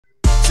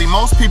See,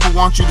 most people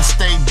want you to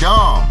stay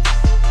dumb.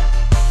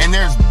 And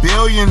there's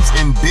billions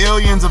and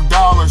billions of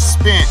dollars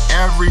spent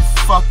every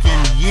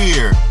fucking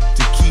year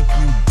to keep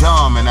you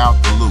dumb and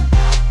out the loop.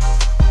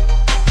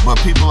 But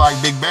people like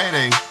Big Bay,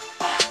 they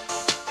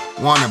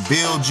want to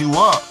build you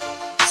up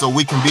so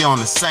we can be on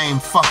the same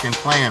fucking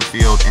playing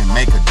field and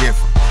make a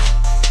difference.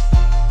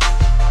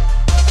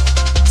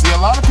 See, a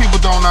lot of people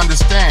don't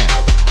understand.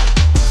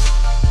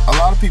 A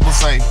lot of people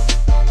say,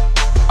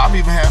 I've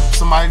even had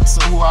somebody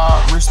who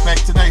I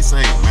respect today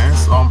say, man,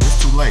 it's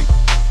too late.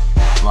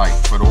 Like,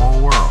 for the whole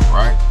world,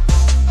 right?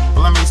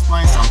 But let me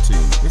explain something to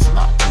you. It's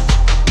not too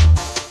late.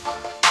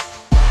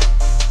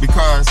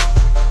 Because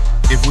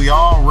if we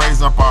all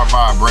raise up our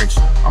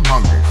vibration, I'm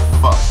hungry as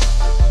fuck.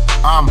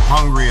 I'm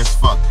hungry as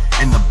fuck.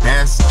 And the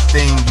best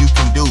thing you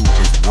can do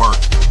is work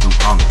through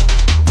hunger.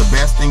 The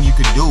best thing you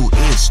can do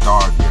is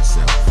starve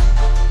yourself.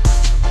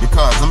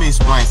 Because, let me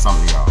explain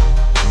something to y'all.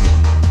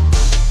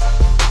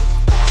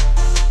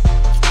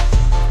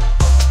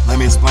 Let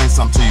me explain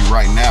something to you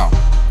right now.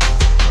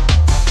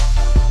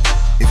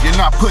 If you're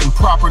not putting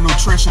proper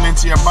nutrition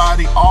into your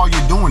body, all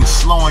you're doing is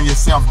slowing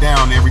yourself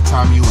down every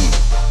time you eat.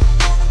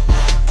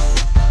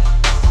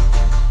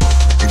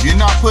 If you're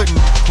not putting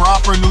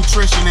proper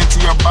nutrition into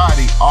your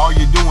body, all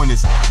you're doing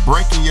is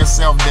breaking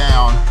yourself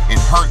down and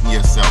hurting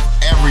yourself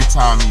every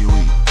time you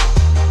eat.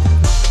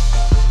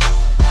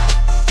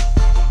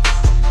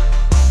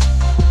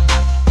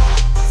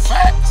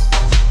 Facts.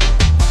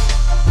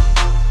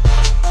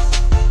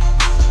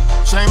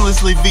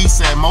 Shamelessly V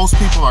said, most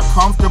people are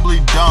comfortably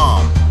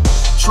dumb.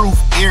 Truth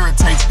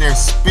irritates their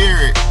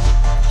spirit.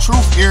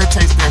 Truth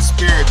irritates their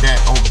spirit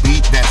that's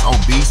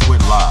obese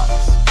with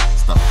lies.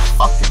 It's the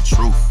fucking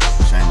truth,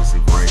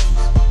 shamelessly voracious.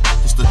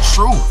 It's the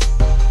truth.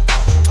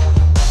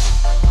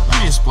 Let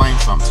me explain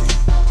something to you.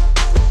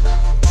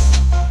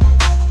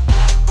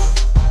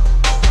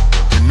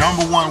 The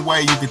number one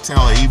way you could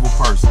tell an evil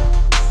person.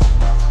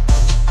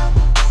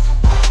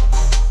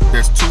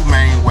 There's two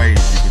main ways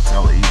you can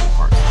tell an evil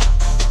person.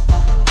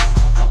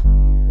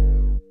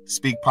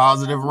 Speak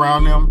positive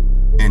around them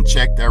and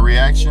check their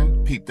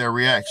reaction, peep their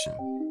reaction.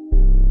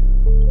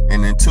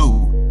 And then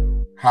two,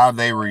 how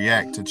they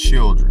react to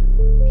children.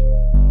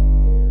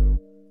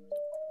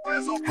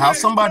 How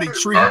somebody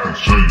treats. I can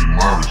show you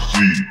my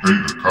receipt, pay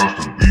the cost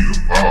to be the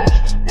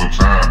boss. When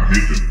time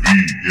hit the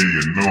beat, yeah,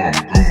 you know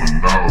I'm going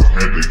off.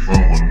 Had they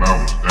fun when I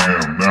was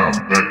down, now I'm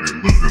back, they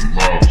looking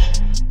lost.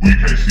 We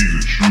can't see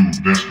the truth,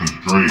 that's cause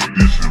Drake,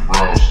 this and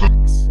Raw.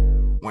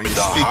 When you're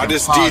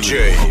speaking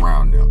positive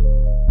around them.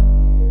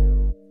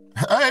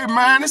 Hey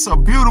man, it's a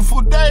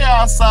beautiful day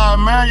outside,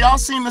 man. Y'all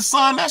seen the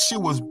sun? That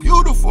shit was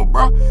beautiful,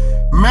 bro.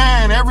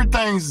 Man,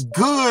 everything's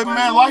good,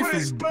 man. Life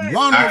is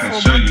wonderful. I can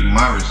show you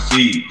my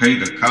receipt, pay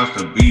the cost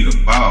to be the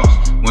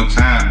boss. When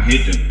time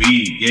hit the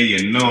beat, yeah,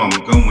 you know I'm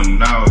going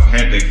off.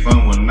 Had they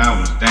fun when I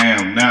was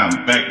down, now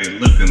I'm back, they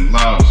looking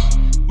lost.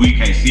 We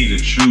can't see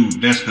the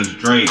truth, that's cause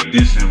Drake,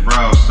 this and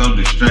Raw. So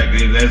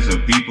distracted as a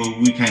people,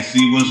 we can't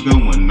see what's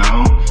going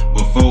on.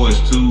 Before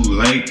it's too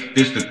late,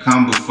 it's the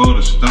calm before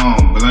the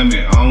storm. Blame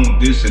it on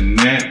this and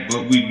that,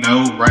 but we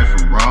know right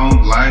from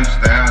wrong.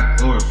 Lifestyle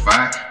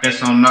glorified,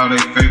 that's on all their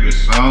favorite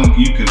songs.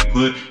 You can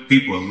put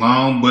people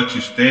along, but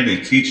you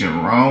steady teaching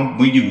wrong.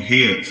 When you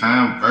hear a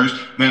time verse,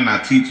 man, I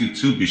teach you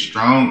to be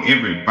strong.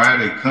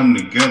 Everybody come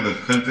together,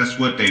 cause that's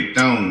what they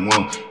don't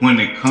want. When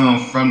it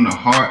comes from the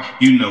heart,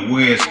 you know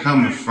where it's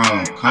coming from.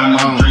 Come on. I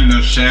don't drink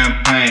no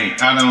champagne,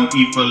 I don't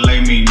eat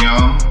filet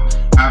mignon.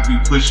 I be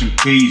pushing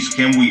peace,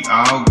 can we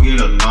all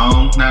get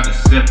along? Not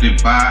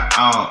accepted by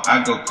all,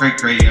 I go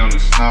cray-cray on the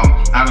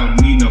song. I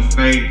don't need no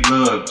fake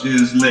love,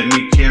 just let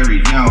me carry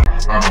on.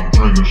 I don't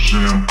drink no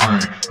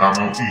champagne, I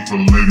don't eat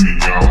filet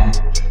mignon.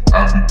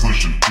 I be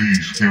pushing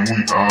peace, can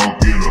we all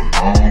get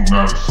along?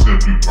 Not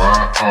accepted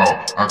by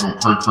all, I go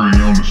cray-cray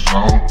on the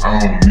song.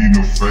 I don't need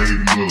no fake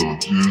love,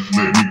 just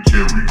let me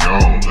carry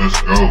on.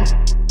 Let's go.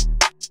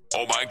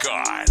 Oh my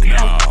God,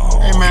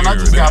 no. Hey man, I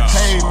just got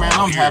paid, man.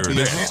 I'm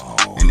happy as hell.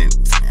 And then,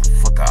 man,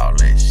 fuck all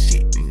that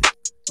shit, nigga.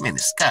 Man, the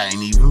sky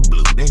ain't even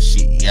blue. That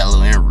shit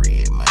yellow and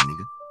red, my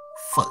nigga.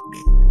 Fuck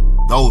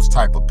that. Those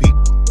type of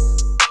people.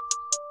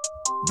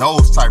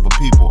 Those type of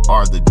people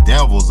are the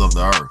devils of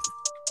the earth.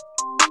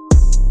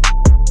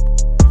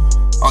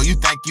 Oh, you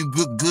think you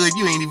good?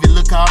 You ain't even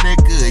look all that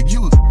good.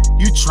 You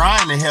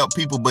trying to help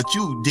people, but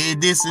you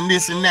did this and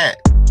this and that.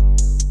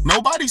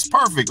 Nobody's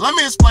perfect. Let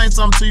me explain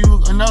something to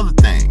you, another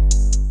thing.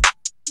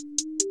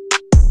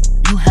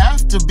 You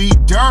have to be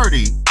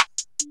dirty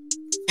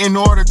in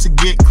order to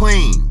get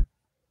clean.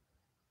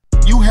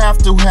 You have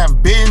to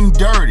have been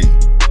dirty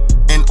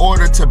in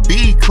order to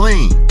be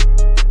clean.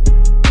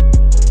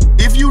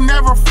 If you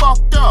never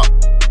fucked up,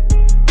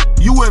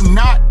 you will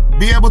not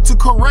be able to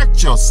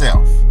correct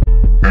yourself.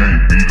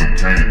 Can't beat them,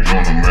 can't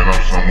join them, man.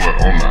 I'm somewhere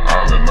on the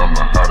island. I'm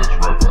the hottest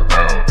rapper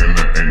out, and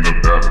there ain't no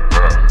doubt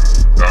about it.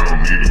 I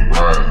don't need a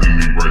ride, leave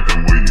me right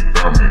there where you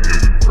found me.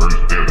 Every verse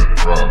that I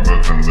drop,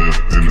 nothing less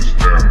than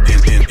astounding.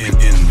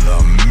 In the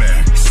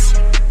mix.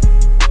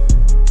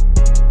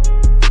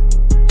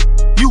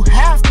 You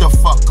have to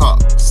fuck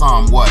up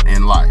somewhat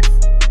in life.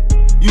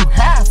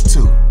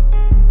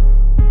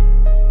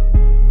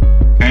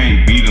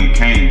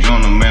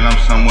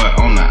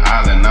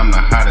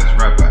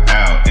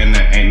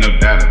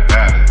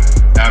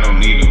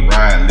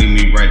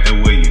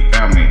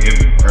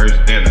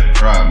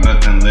 drop,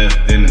 nothing less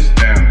than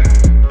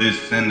astounding.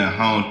 Listen to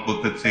homes,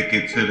 book a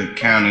ticket to the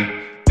county.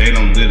 They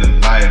don't live a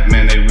life,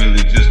 man, they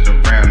really just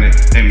around it.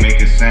 They make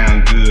it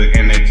sound good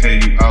and they tell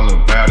you all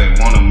about it.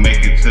 Wanna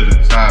make it to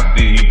the top,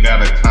 then you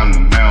gotta climb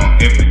the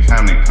mountain. Every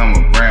time they come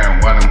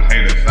around, why them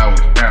haters always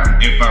found?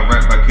 If I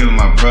rap by killing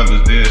my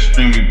brothers, they'll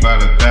stream me by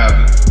the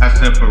thousands. I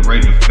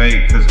separate the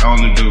fake, cause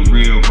only the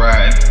real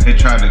ride. They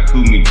tried to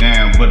cool me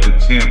down, but the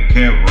temp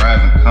kept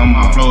rising. Come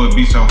on, flow it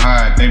be so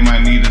high, they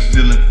might need a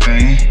ceiling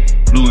fan.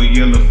 Blue and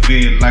yellow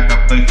fit like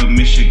I play for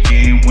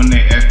Michigan. When they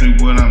ask me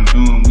what I'm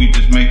doing, we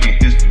just making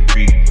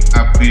history.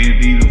 I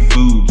fed eat the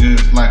food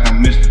just like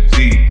I'm Mr.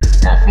 T.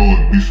 My flow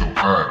would be so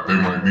hot, they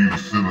might need a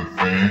ceiling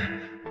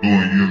fan. Blue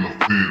and yellow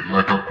fit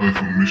like I play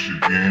for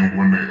Michigan.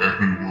 When they ask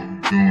me what we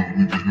doing,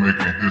 we just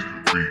making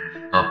history.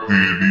 I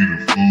fed eat the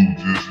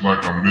food just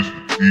like I'm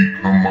Mr.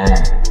 T. Come on.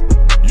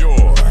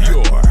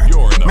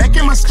 You're in the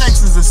Making mix.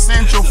 mistakes is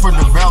essential for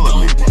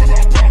development.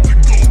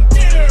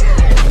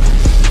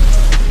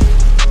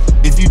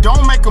 If you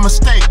don't make a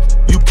mistake,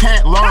 you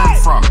can't learn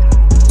from it.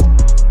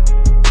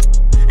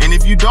 And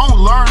if you don't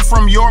learn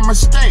from your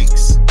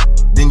mistakes,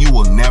 then you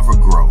will never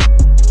grow.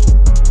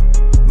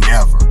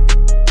 Never.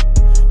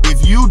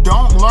 If you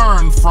don't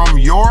learn from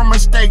your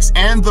mistakes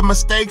and the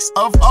mistakes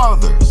of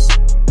others,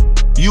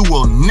 you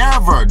will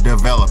never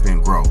develop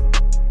and grow.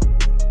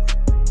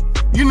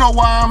 You know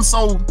why I'm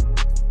so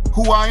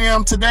who I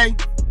am today?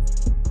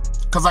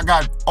 Because I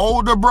got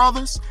older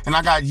brothers and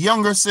I got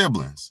younger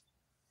siblings.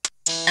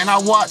 And I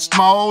watched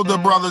my older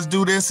brothers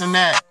do this and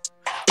that.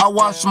 I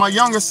watched my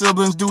younger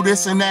siblings do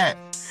this and that.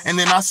 And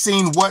then I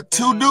seen what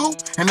to do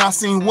and I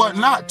seen what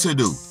not to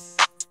do.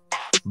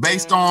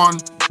 Based on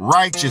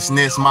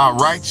righteousness, my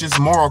righteous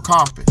moral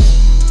compass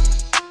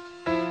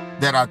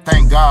that I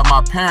thank God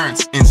my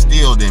parents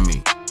instilled in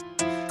me.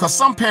 Because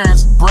some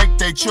parents break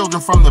their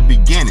children from the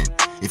beginning.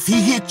 If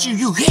he hit you,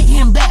 you hit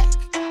him back.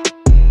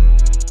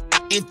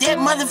 If that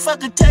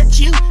motherfucker touch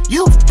you,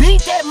 you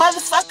beat that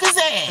motherfucker's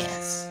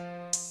ass.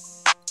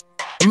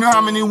 You know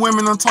how many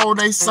women done told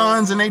their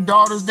sons and their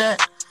daughters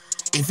that?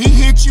 If he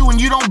hit you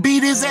and you don't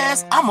beat his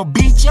ass, I'ma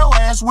beat your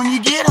ass when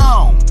you get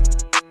home.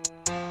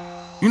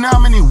 You know how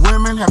many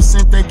women have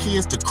sent their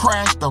kids to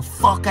crash the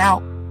fuck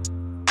out?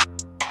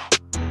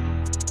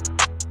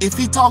 If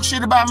he talks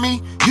shit about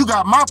me, you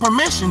got my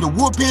permission to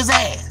whoop his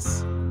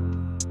ass.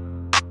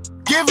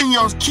 Giving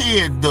your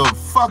kid the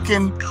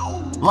fucking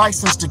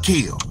license to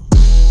kill.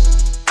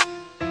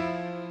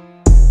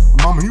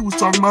 Mama, he was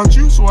talking about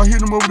you, so I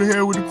hit him over the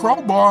head with a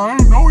crowbar. I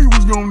didn't know he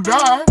was gonna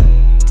die.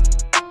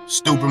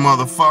 Stupid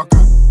motherfucker.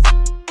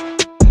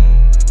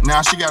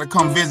 Now she gotta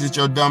come visit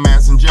your dumb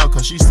ass in jail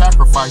because she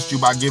sacrificed you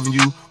by giving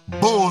you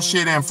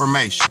bullshit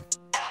information.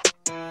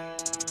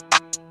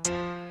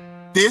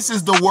 This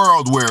is the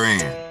world we're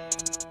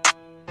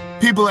in.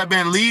 People have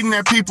been leading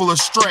their people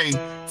astray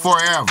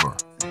forever.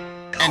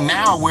 And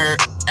now we're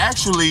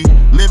actually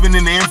living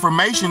in the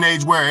information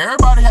age where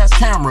everybody has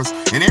cameras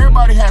and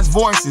everybody has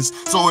voices.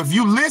 So if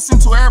you listen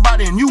to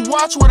everybody and you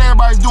watch what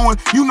everybody's doing,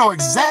 you know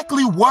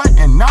exactly what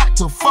and not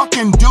to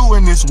fucking do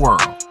in this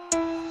world.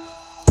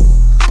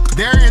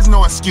 There is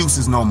no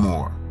excuses no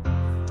more.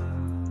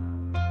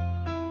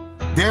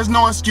 There's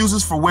no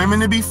excuses for women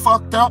to be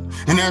fucked up,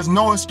 and there's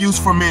no excuse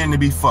for men to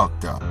be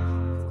fucked up.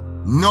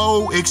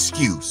 No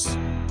excuse.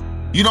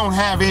 You don't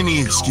have any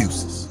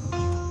excuses.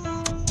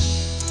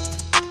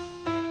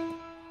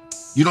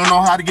 You don't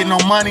know how to get no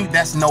money?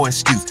 That's no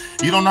excuse.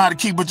 You don't know how to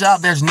keep a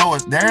job? There is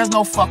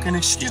no fucking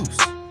excuse.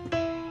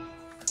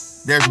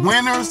 There's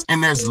winners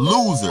and there's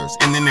losers,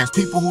 and then there's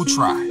people who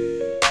try.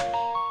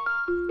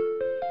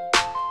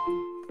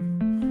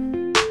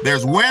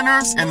 There's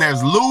winners and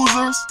there's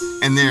losers,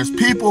 and there's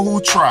people who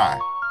try.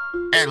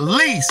 At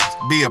least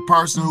be a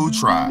person who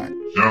tried.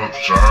 Jump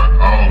shot,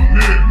 all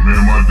net.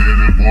 Man, my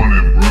daddy born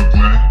in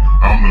Brooklyn.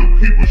 I'm the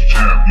people's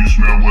champ. You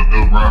smell what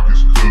the rock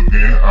is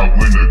cooking. I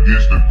went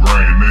against the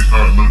grain. They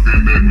start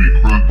looking at me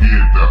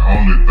crooked. The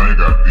only thing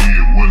I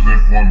did was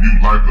inform you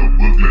like a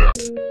booklet.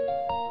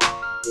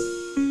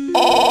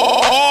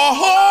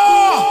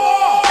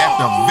 At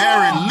the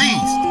very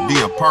least,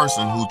 be a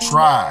person who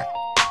tried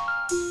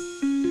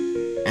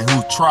and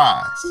who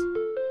tries.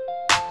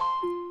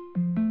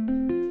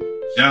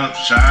 Jump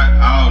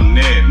shot, all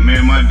net.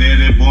 Man, my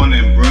daddy born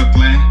in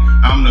Brooklyn.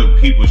 I'm the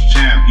people's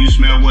champ. You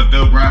smell what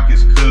the rock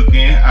is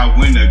cooking. I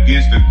went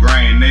against the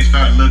grain. They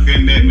start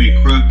looking at me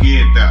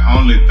crooked. The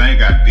only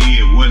thing I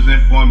did was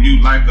inform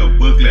you like a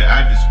booklet.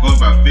 I just scored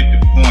about 50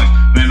 points.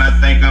 Man, I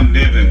think I'm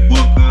Devin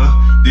Booker.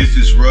 This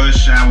is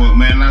Rush Hour.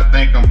 Man, I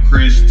think I'm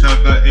Chris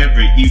Tucker.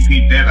 Every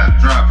EP that I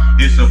drop,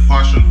 it's a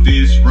partial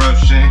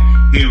disruption.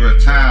 Hear a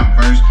time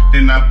verse,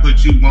 then I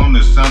put you on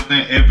to something.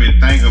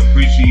 Everything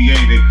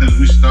appreciated, cause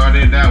we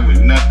started out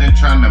with nothing,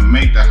 trying to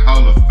make the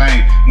Hall of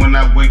Fame. When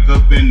I wake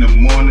up in the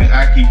morning,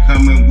 I keep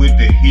coming with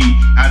the heat.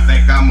 I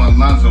think I'm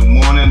Alonzo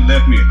Mourning,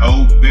 left me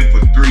open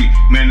for 3.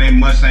 Man, they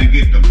must ain't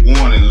get the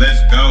warning. Let's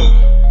go.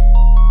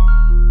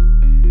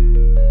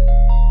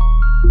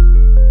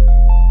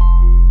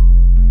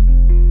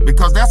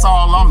 Because that's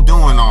all I'm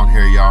doing on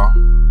here, y'all.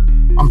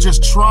 I'm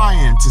just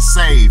trying to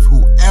save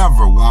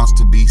whoever wants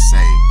to be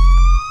saved.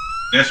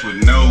 That's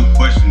with no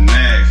question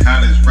asked.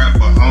 Hottest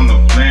rapper on the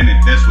planet.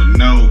 That's with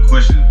no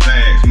questions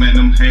asked. Man,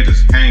 them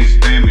haters can't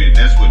stand me.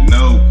 That's with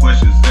no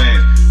questions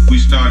asked. We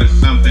started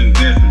something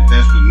different.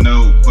 That's with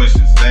no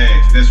questions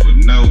asked. That's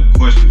with no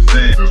questions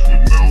asked. That's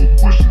with no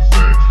questions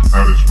asked.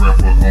 Hottest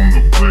rapper on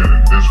the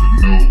planet. That's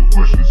with no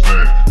questions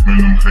asked. Man,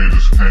 them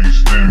haters can't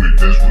stand me.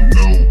 That's with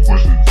no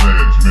questions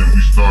asked. Man,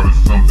 we started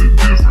something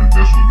different.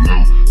 That's with no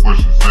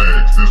questions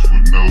asked. That's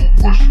with no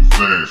questions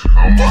asked.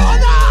 Come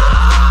on.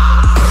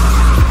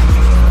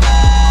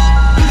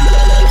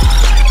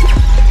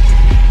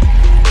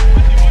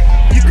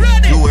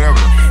 Do whatever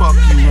the fuck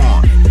you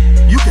want.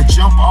 You could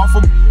jump off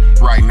of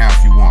right now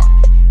if you want.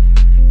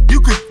 You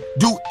could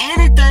do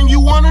anything you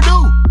want to do.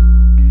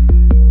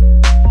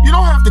 You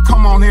don't have to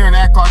come on here and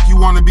act like you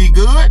want to be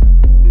good,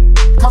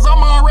 cause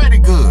I'm already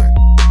good.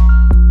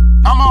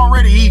 I'm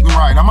already eating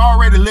right. I'm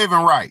already living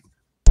right.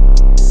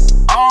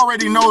 I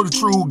already know the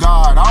true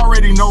God. I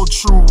already know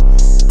true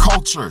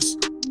cultures.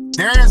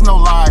 There is no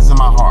lies in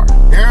my heart.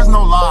 There is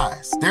no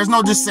lies. There's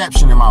no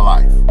deception in my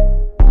life.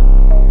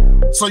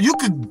 So you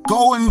could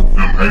go and... Them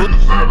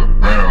haters out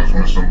of bounds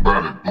when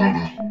somebody blow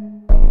the...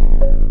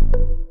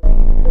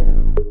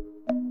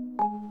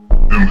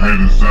 Them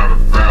haters out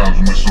of bounds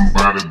when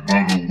somebody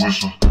blow the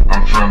whistle.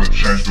 I'm trying to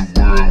change the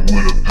world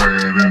with a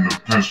pad and a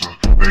pencil.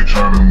 They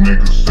try to make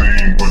a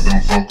scene, but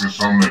don't focus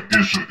on the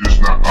issue. It's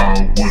not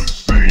all what it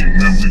seems,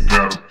 man, we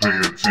gotta pay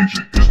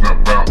attention. It's not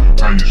about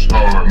how you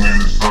start, man,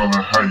 it's all on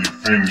how you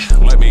finish.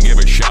 Let me give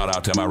a shout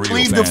out to my real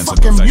Leave fans. the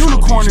fucking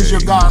unicorn is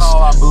your God,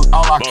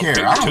 all I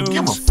care. I don't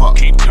give a fuck.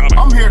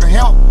 I'm here to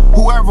help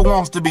whoever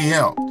wants to be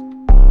helped.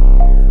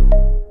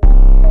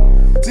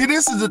 See,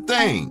 this is the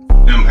thing.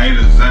 Them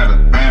haters out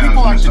of bounds.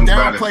 People like to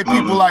downplay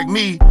people like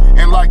me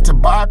and like to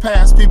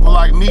bypass people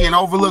like me and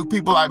overlook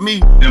people like me.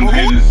 Them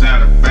haters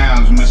out of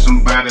bounds when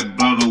somebody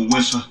blow the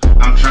whistle.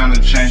 I'm trying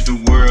to change the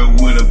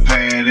world with a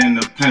pad and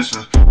a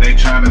pencil. They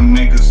try to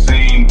make a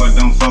scene, but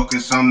don't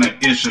focus on the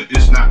issue.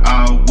 It's not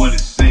all what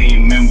it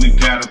seems, man, we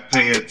gotta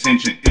pay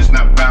attention. It's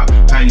not about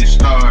how you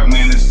start,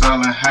 man, it's all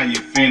on how you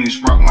finish.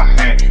 Rock my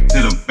hat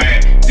to the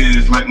back, did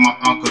it like my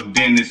Uncle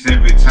Dennis.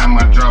 Every time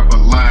I drop a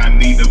line,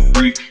 need a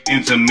brief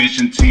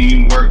intermission.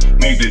 Teamwork,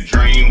 make the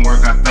dream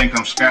work. I think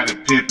I'm Scottie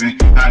Pippen.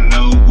 I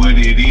know what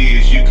it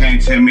is. You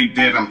can't tell me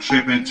that I'm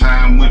tripping.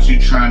 Time, what you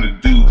trying to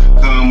do?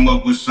 Come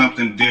up with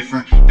something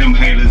different. Them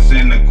haters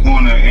in the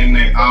corner and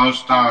they all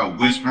start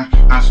whispering.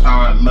 I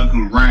started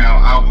looking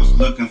around. I was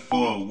looking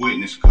for a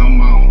witness.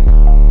 Come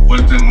on.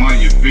 What's them on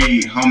your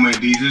feet? Homie,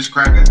 these is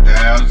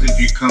crocodiles. If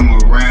you come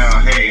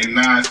around, hey, and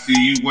I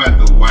see you at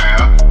the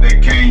wild. They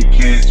can't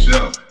catch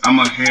up. I'm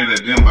ahead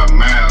of them by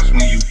miles.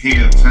 When you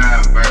hear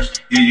time verse,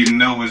 yeah, you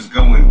know it's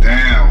going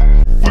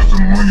down. What's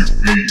them on your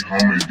feet,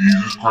 homie?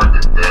 These is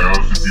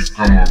crocodiles. If you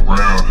come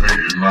around, hey,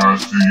 and I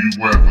see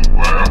you at the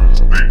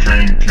wild. They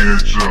can't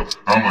catch up.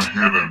 I'm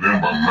ahead of them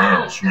by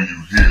miles. When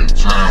you hear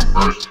time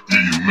verse, yeah,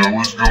 you know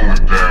it's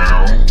going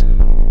down.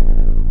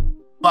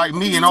 Like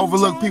me and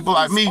overlook people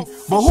like me,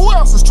 but who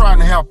else is trying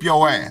to help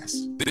your ass?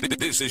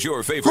 This is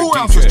your favorite Who DJ.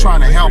 else is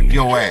trying to help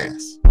your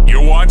ass? You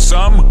want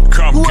some?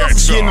 Come Who get else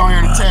is some. getting on here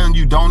and telling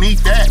you don't eat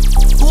that?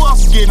 Who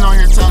else is getting on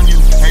here telling you,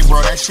 hey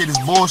bro, that shit is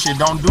bullshit,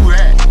 don't do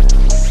that?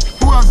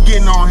 Who else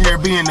getting on here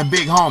being the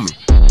big homie?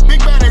 Big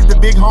Bad is the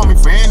big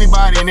homie for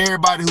anybody and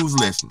everybody who's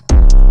listening.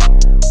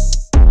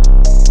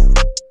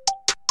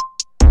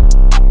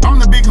 I'm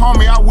the big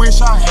homie I wish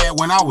I had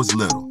when I was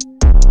little.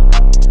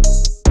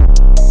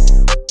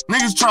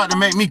 Niggas tried to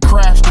make me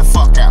crash the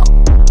fuck out.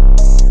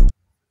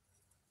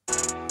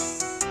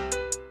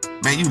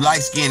 Man, you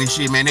light-skinned and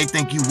shit, man. They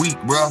think you weak,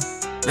 bruh.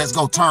 Let's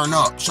go turn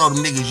up. Show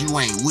them niggas you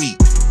ain't weak.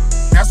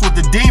 That's what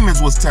the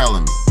demons was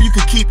telling me. You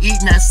could keep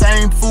eating that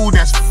same food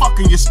that's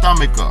fucking your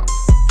stomach up.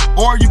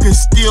 Or you can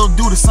still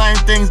do the same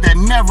things that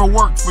never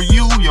worked for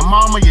you, your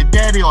mama, your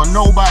daddy, or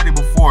nobody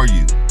before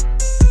you.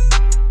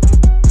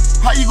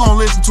 How you gonna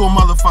listen to a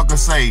motherfucker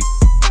say,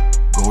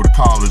 go to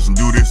college and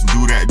do this and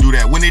do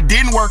that, when it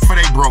didn't work for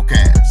they broke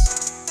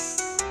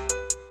ass?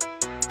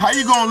 How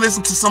you gonna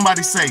listen to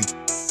somebody say,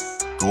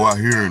 go out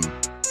here and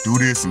do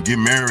this and get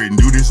married and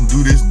do this and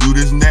do this and do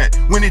this and that,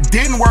 when it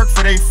didn't work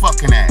for they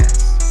fucking ass?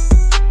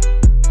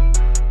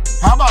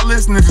 How about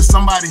listening to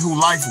somebody who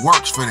life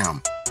works for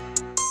them?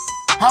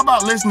 How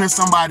about listening to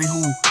somebody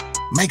who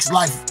makes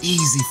life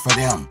easy for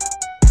them?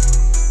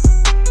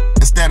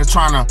 Instead of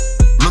trying to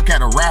look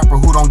at a rapper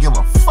who don't give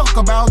a fuck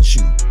about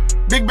you.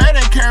 Big Bad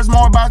cares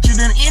more about you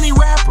than any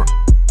rapper.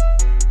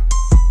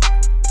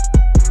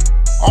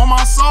 On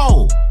my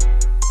soul,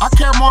 I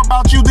care more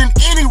about you than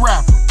any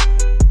rapper.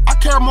 I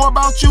care more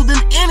about you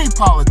than any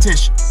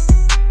politician.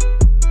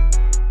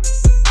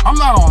 I'm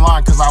not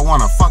online because I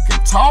want to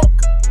fucking talk.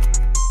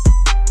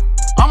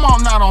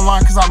 I'm not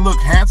online because I look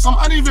handsome.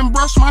 I didn't even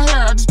brush my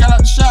hair. I just got out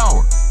the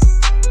shower.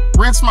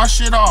 Rinse my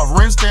shit off.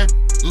 Rinse that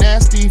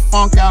nasty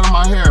funk out of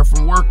my hair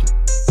from working.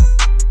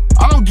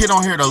 I don't get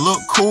on here to look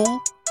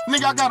cool.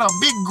 Nigga, I got a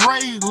big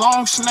gray,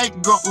 long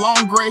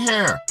gray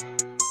hair.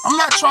 I'm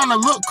not trying to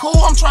look cool.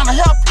 I'm trying to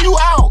help you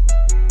out.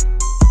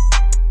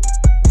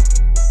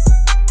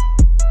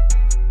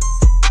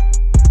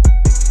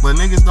 But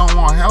niggas don't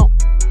want help.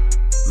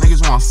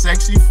 Niggas want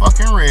sexy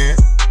fucking red.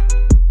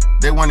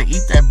 They want to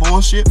eat that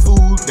bullshit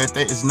food that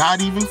is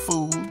not even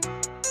food.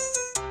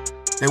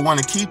 They want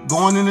to keep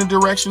going in the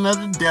direction of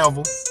the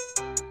devil.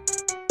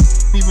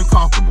 Even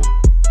comfortable.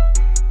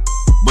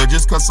 But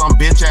just cause some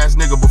bitch ass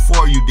nigga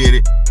before you did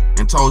it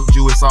and told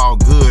you it's all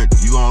good,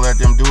 you gonna let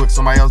them do it?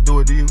 Somebody else do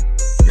it to you?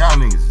 Y'all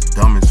niggas is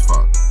dumb as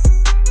fuck.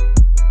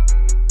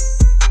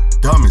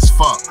 Dumb as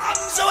fuck.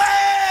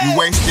 You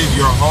wasted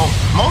your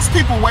most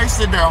people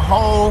wasted their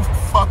whole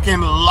fucking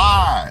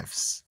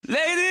lives.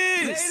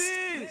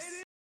 Ladies!